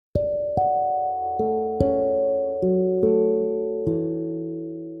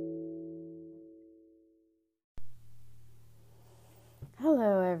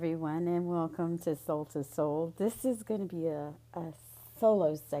to Soul to Soul. This is going to be a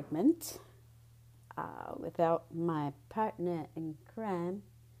solo segment without my partner in crime,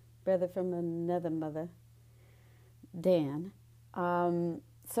 brother from another mother, Dan.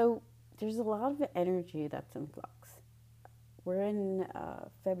 So there's a lot of energy that's in flux. We're in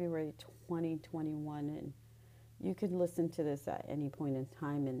February 2021, and you can listen to this at any point in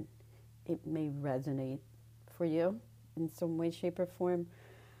time, and it may resonate for you in some way, shape, or form.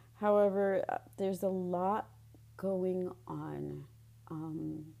 However, there's a lot going on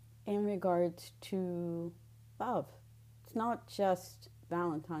in regards to love. It's not just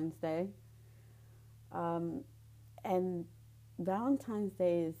Valentine's Day. And Valentine's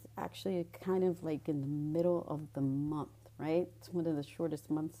Day is actually kind of like in the middle of the month, right? It's one of the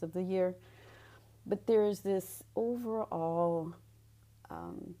shortest months of the year. But there's this overall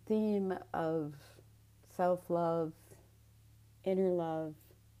theme of self-love, inner love.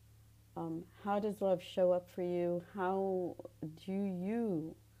 How does love show up for you? How do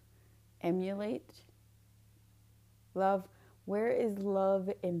you emulate love? Where is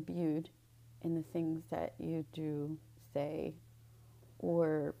love imbued in the things that you do, say,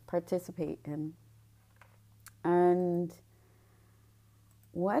 or participate in? And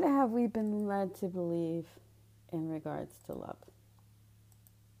what have we been led to believe in regards to love?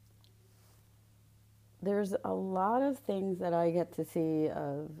 There's a lot of things that I get to see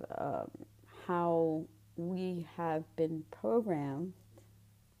of how we have been programmed.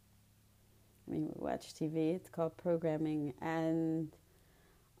 I mean, we watch TV, it's called programming, and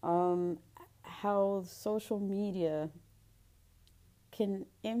how social media can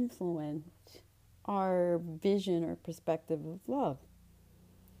influence our vision or perspective of love.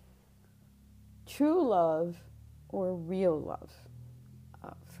 True love or real love,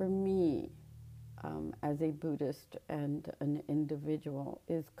 for me, as a Buddhist and an individual,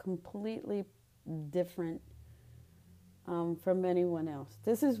 is completely different from anyone else.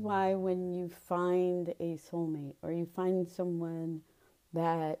 This is why when you find a soulmate or you find someone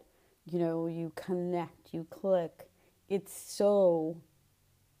that, you know, you connect, you click, it's so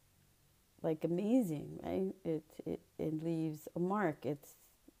like amazing, right? It leaves a mark. It's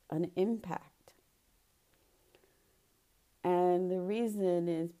an impact. And the reason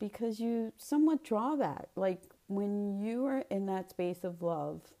is because you somewhat draw that. Like when you are in that space of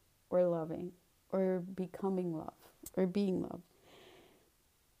love or loving or becoming love or being loved,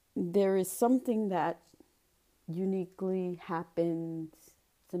 there is something that uniquely happens,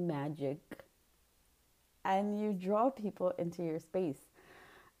 some magic, and you draw people into your space.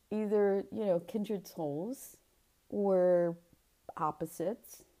 Either, you know, kindred souls or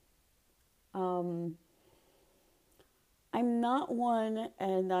opposites. I'm not one,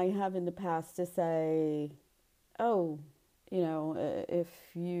 and I have in the past, to say, oh, you know, if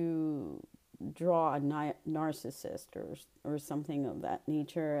you draw a narcissist or something of that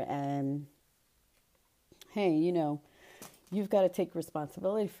nature, and hey, you know, you've got to take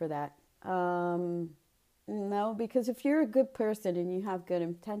responsibility for that. No, because if you're a good person and you have good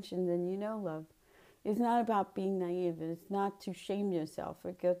intentions and you know love, it's not about being naive. It's not to shame yourself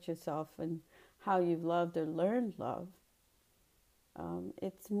or guilt yourself and how you've loved or learned love.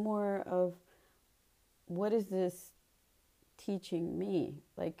 It's more of, what is this teaching me?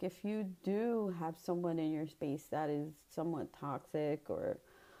 Like if you do have someone in your space that is somewhat toxic or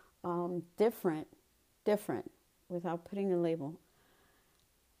different, without putting a label,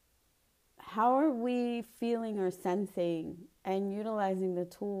 how are we feeling or sensing and utilizing the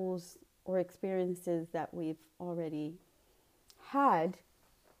tools or experiences that we've already had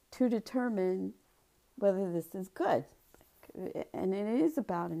to determine whether this is good? And it is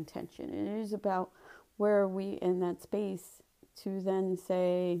about intention. It is about where are we in that space to then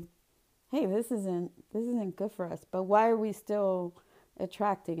say, hey, this isn't good for us. But why are we still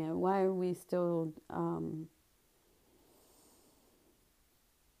attracting it? Why are we still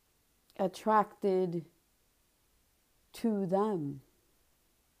attracted to them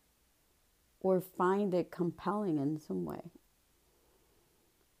or find it compelling in some way?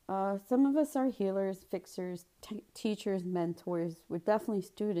 Some of us are healers, fixers, teachers, mentors. We're definitely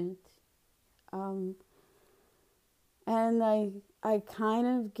students. And I kind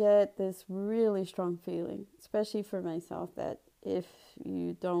of get this really strong feeling, especially for myself, that if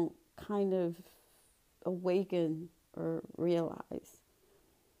you don't kind of awaken or realize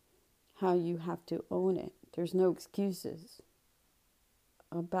how you have to own it, there's no excuses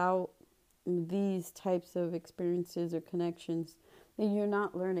about these types of experiences or connections. You're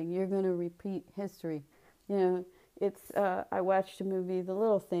not learning. You're going to repeat history. You know, it's, I watched a movie, The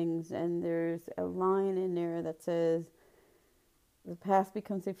Little Things, and there's a line in there that says, The past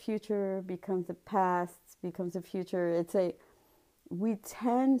becomes a future, becomes a past, becomes a future. We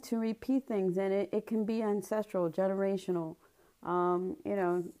tend to repeat things, and it can be ancestral, generational.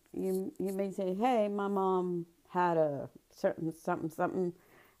 You may say, hey, my mom had a certain something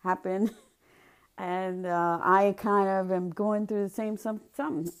happen, and I kind of am going through the same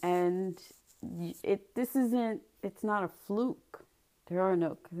something. And it's not a fluke. There are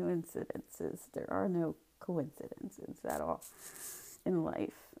no coincidences. There are no coincidences at all in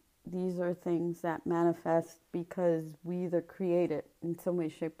life. These are things that manifest because we either create it in some way,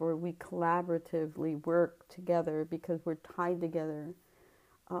 shape, or we collaboratively work together because we're tied together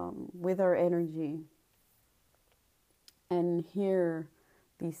with our energy. And here,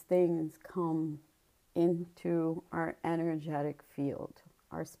 these things come into our energetic field,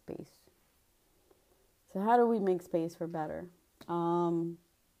 our space. So how do we make space for better?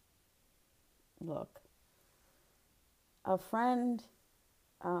 Look, a friend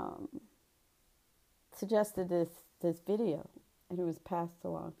suggested this video, and it was passed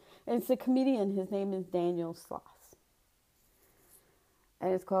along. And it's a comedian. His name is Daniel Sloss,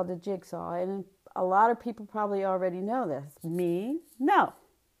 and it's called The Jigsaw. And a lot of people probably already know this. Me, no,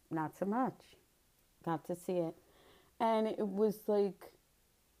 not so much. Got to see it, and it was like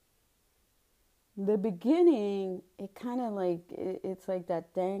the beginning. It kind of like it's like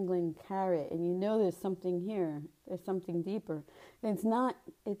that dangling carrot, and you know there's something here. There's something deeper. It's not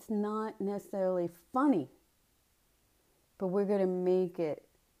necessarily funny, but we're going to make it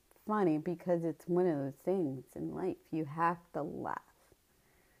funny because it's one of those things in life. You have to laugh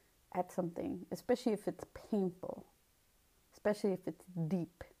at something, especially if it's painful, especially if it's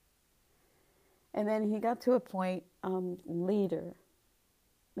deep. And then he got to a point later,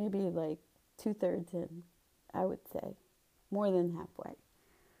 maybe like 2/3 in, I would say, more than halfway.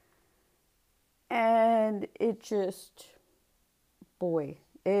 And it just, boy,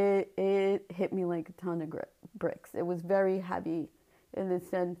 it hit me like a ton of bricks. It was very heavy in the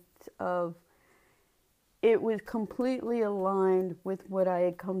sense of it was completely aligned with what I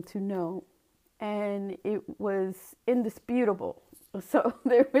had come to know. And it was indisputable. So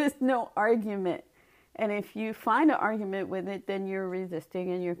there was no argument. And if you find an argument with it, then you're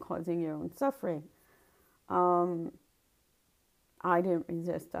resisting and you're causing your own suffering. I didn't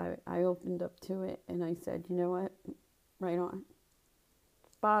resist. I opened up to it and I said, you know what? Right on.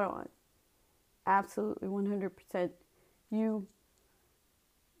 Spot on. Absolutely 100%. You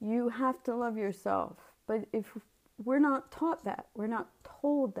have to love yourself. But if we're not taught that, we're not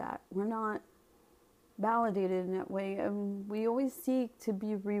told that, we're not validated in that way, and we always seek to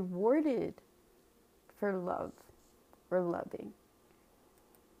be rewarded for love or loving.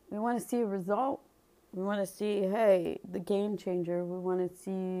 We want to see a result. We want to see, hey, the game changer. We want to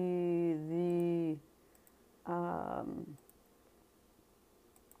see the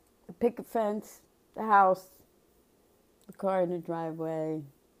picket fence, the house, the car in the driveway,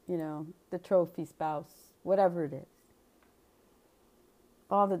 the trophy spouse, whatever it is.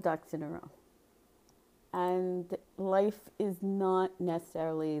 All the ducks in a row. And life is not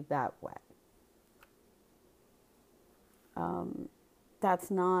necessarily that way.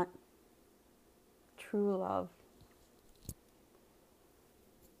 That's not true love.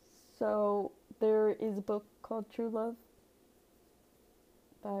 So there is a book called True Love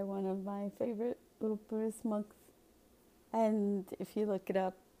by one of my favorite little Buddhist monks. And if you look it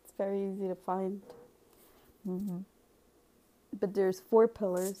up, it's very easy to find. Mm-hmm. But there's 4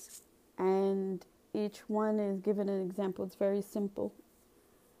 pillars, and each one is given an example. It's very simple.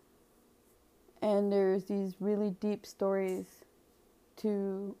 And there's these really deep stories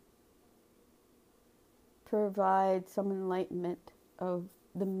to provide some enlightenment of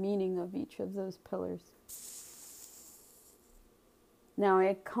the meaning of each of those pillars. Now,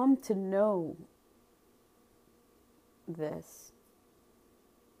 I come to know this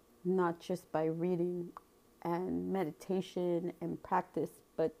not just by reading and meditation and practice,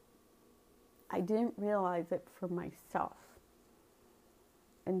 but I didn't realize it for myself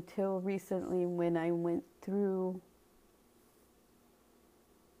until recently when I went through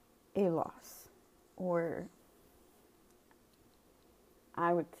a loss, or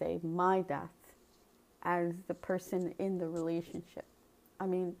I would say my death as the person in the relationship. I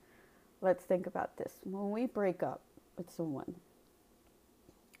mean, let's think about this. When we break up with someone,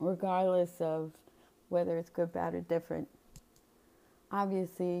 regardless of whether it's good, bad, or different,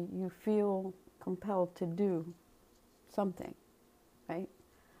 obviously you feel compelled to do something, right?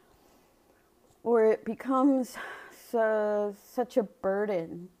 Or it becomes such a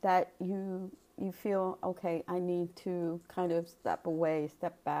burden that you feel, okay, I need to kind of step away,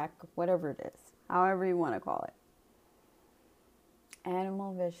 step back, whatever it is, however you want to call it.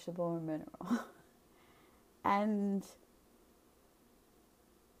 animal, vegetable, or mineral. And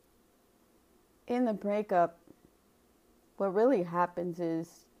in the breakup, what really happens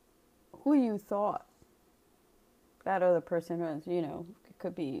is who you thought that other person was, it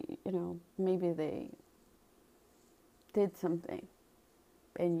could be, maybe they did something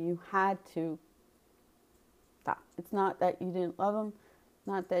and you had to stop. It's not that you didn't love them,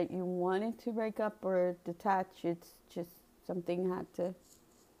 not that you wanted to break up or detach. It's just something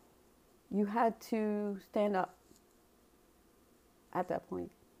you had to stand up at that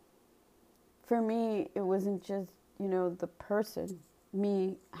point. For me, it wasn't just, the person,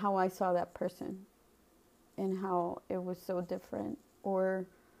 me, how I saw that person and how it was so different or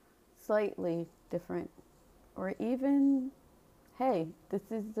slightly different, or even, hey,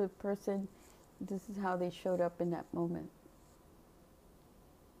 this is the person, this is how they showed up in that moment.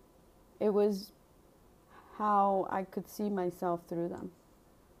 It was how I could see myself through them.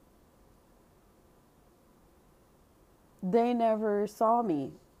 They never saw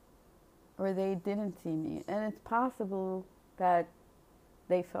me, or they didn't see me. And it's possible that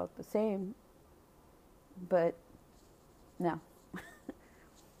they felt the same, but no.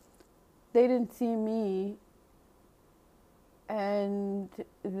 They didn't see me, and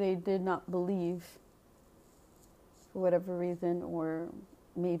they did not believe, for whatever reason, or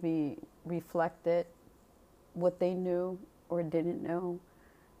maybe reflected what they knew or didn't know,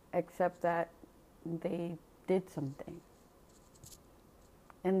 except that they did something.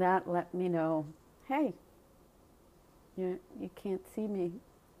 And that let me know, hey, you can't see me.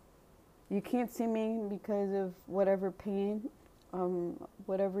 You can't see me because of whatever pain,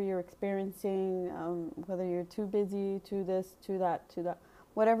 whatever you're experiencing, whether you're too busy, to this, to that,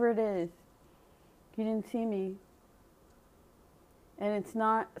 whatever it is, you didn't see me. And it's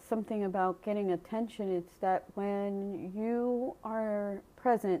not something about getting attention. It's that when you are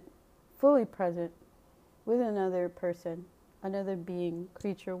present, fully present with another person, another being,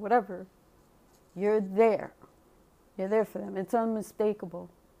 creature, whatever, you're there. You're there for them. It's unmistakable.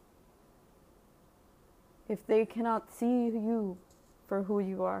 If they cannot see you for who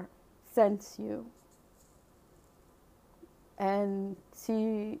you are, sense you, and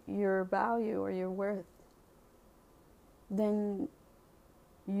see your value or your worth, then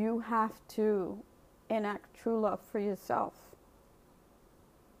you have to enact true love for yourself.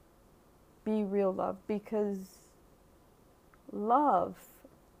 Be real love, because love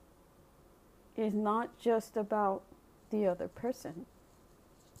is not just about the other person.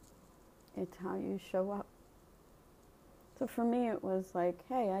 It's how you show up. So for me, it was like,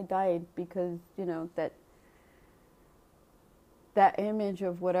 hey, I died because, that image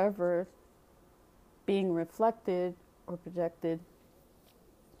of whatever being reflected or projected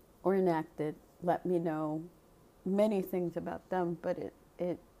or enacted let me know many things about them, but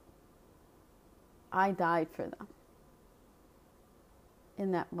I died for them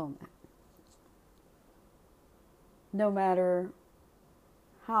in that moment. No matter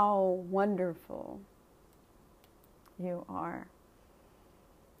how wonderful you are,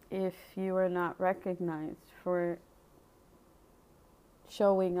 if you are not recognized for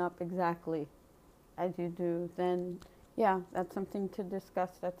showing up exactly as you do, then yeah, that's something to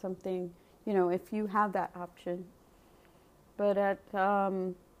discuss. That's something, if you have that option. But at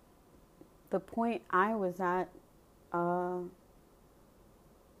the point I was at,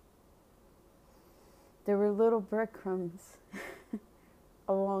 there were little breadcrumbs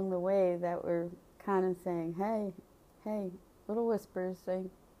along the way that were kind of saying, hey, little whispers, saying,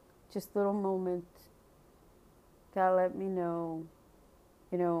 just little moments that let me know,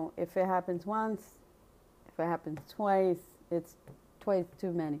 if it happens once, if it happens twice, it's twice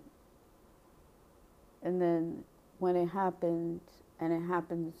too many. And then when it happened, and it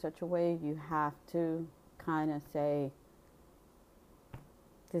happened in such a way, you have to kind of say,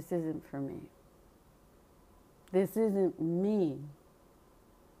 this isn't for me. This isn't me.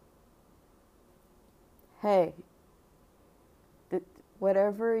 Hey,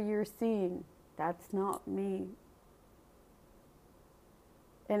 whatever you're seeing, that's not me.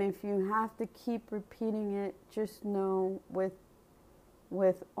 And if you have to keep repeating it, just know with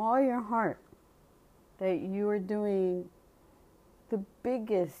all your heart that you are doing the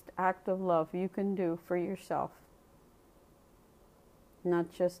biggest act of love you can do for yourself,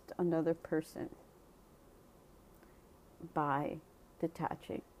 not just another person, by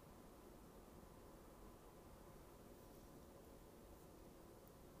detaching.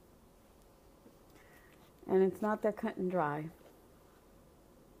 And it's not that cut and dry.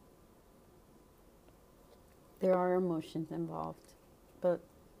 There are emotions involved, but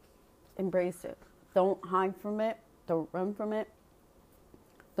embrace it. Don't hide from it. Don't run from it.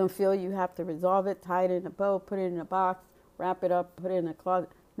 Don't feel you have to resolve it, tie it in a bow, put it in a box, wrap it up, put it in a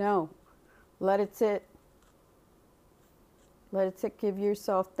closet. No. Let it sit. Let it sit. Give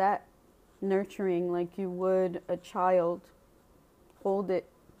yourself that nurturing like you would a child. Hold it.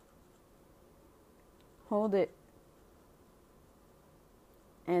 Hold it.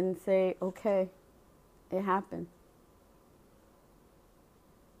 And say, okay, it happened.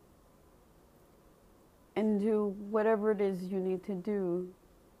 And do whatever it is you need to do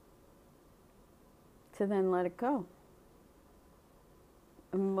to then let it go.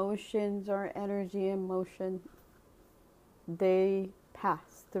 Emotions are energy in motion. They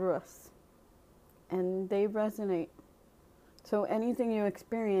pass through us and they resonate. So anything you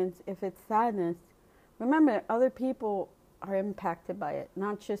experience, if it's sadness, remember other people are impacted by it,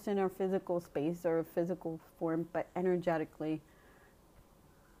 not just in our physical space or physical form, but energetically.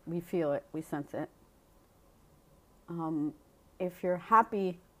 We feel it, we sense it. If you're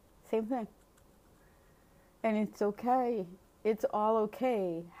happy, same thing. And it's okay. It's all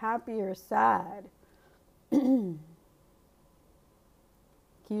okay. Happy or sad, excuse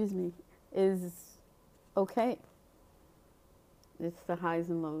me, is okay. It's the highs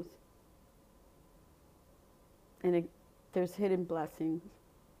and lows. And there's hidden blessings.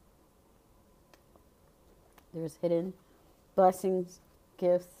 There's hidden blessings,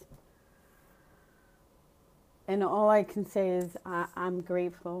 gifts. And all I can say is I'm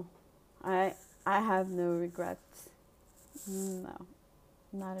grateful. I have no regrets. No,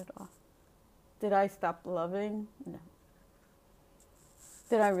 not at all. Did I stop loving? No.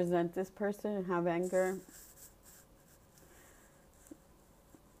 Did I resent this person and have anger?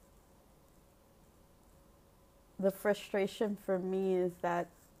 The frustration for me is that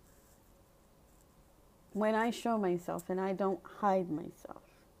when I show myself and I don't hide myself,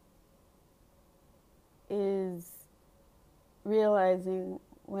 is realizing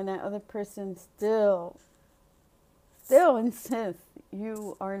when that other person still insists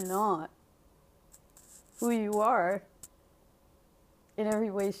you are not who you are in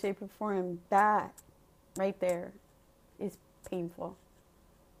every way, shape, or form, that right there is painful.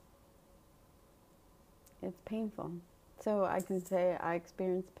 It's painful. So I can say I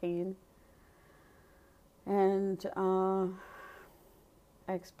experienced pain, and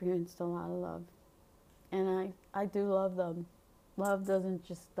I experienced a lot of love. And I do love them. Love doesn't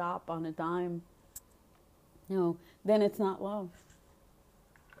just stop on a dime. No, then it's not love.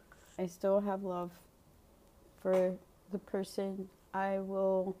 I still have love for the person. I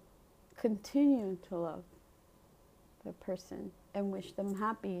will continue to love the person and wish them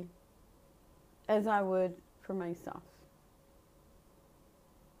happy as I would for myself.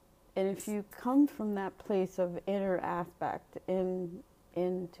 And if you come from that place of inner aspect in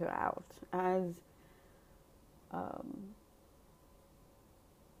to out, as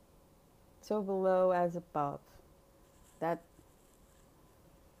so below as above, that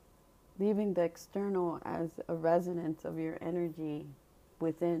leaving the external as a resonance of your energy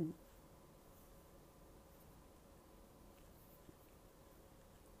within.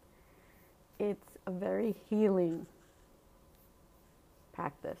 It's a very healing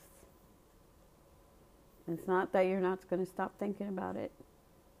practice. It's not that you're not going to stop thinking about it.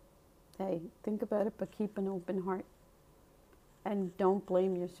 Hey, think about it, but keep an open heart. And don't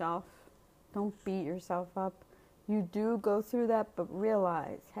blame yourself. Don't beat yourself up. You do go through that, but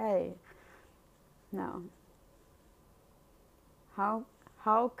realize, hey, no. How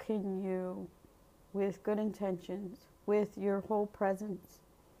can you, with good intentions, with your whole presence,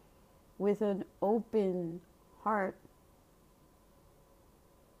 with an open heart,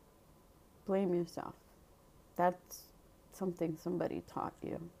 blame yourself? That's something somebody taught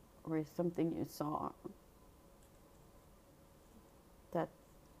you, or something you saw. That's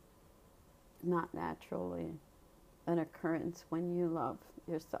not naturally an occurrence when you love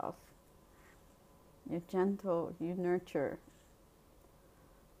yourself. You're gentle, you nurture.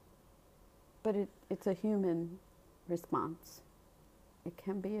 But it's a human response. It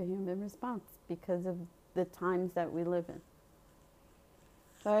can be a human response because of the times that we live in.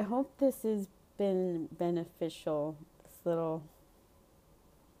 So I hope this has been beneficial, this little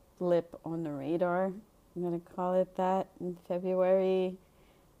blip on the radar. I'm going to call it that in February.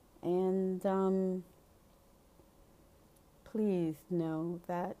 And please know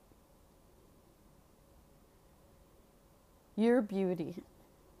that your beauty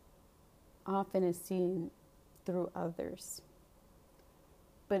often is seen through others.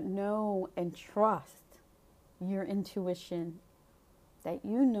 But know and trust your intuition that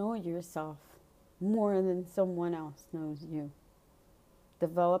you know yourself more than someone else knows you.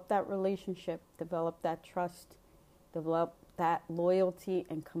 Develop that relationship, develop that trust, develop that loyalty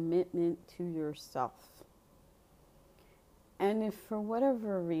and commitment to yourself. And if for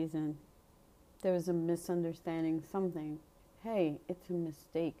whatever reason there was a misunderstanding, something, hey, it's a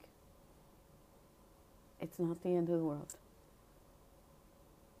mistake. It's not the end of the world.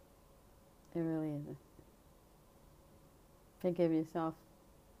 It really isn't. Forgive yourself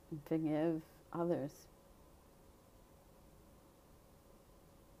and forgive others.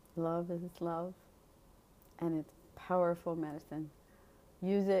 Love is love, and it's powerful medicine.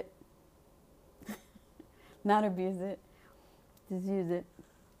 Use it, not abuse it. Just use it,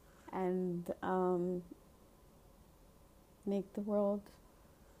 and make the world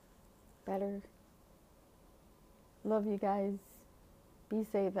better. Love you guys. Be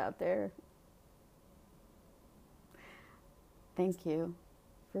safe out there. Thank you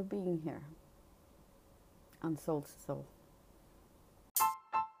for being here on Soul to Soul.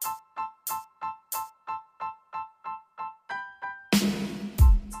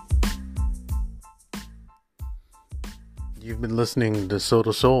 You've been listening to Soul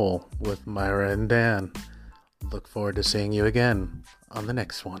to Soul with Myra and Dan. Look forward to seeing you again on the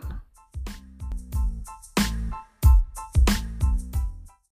next one.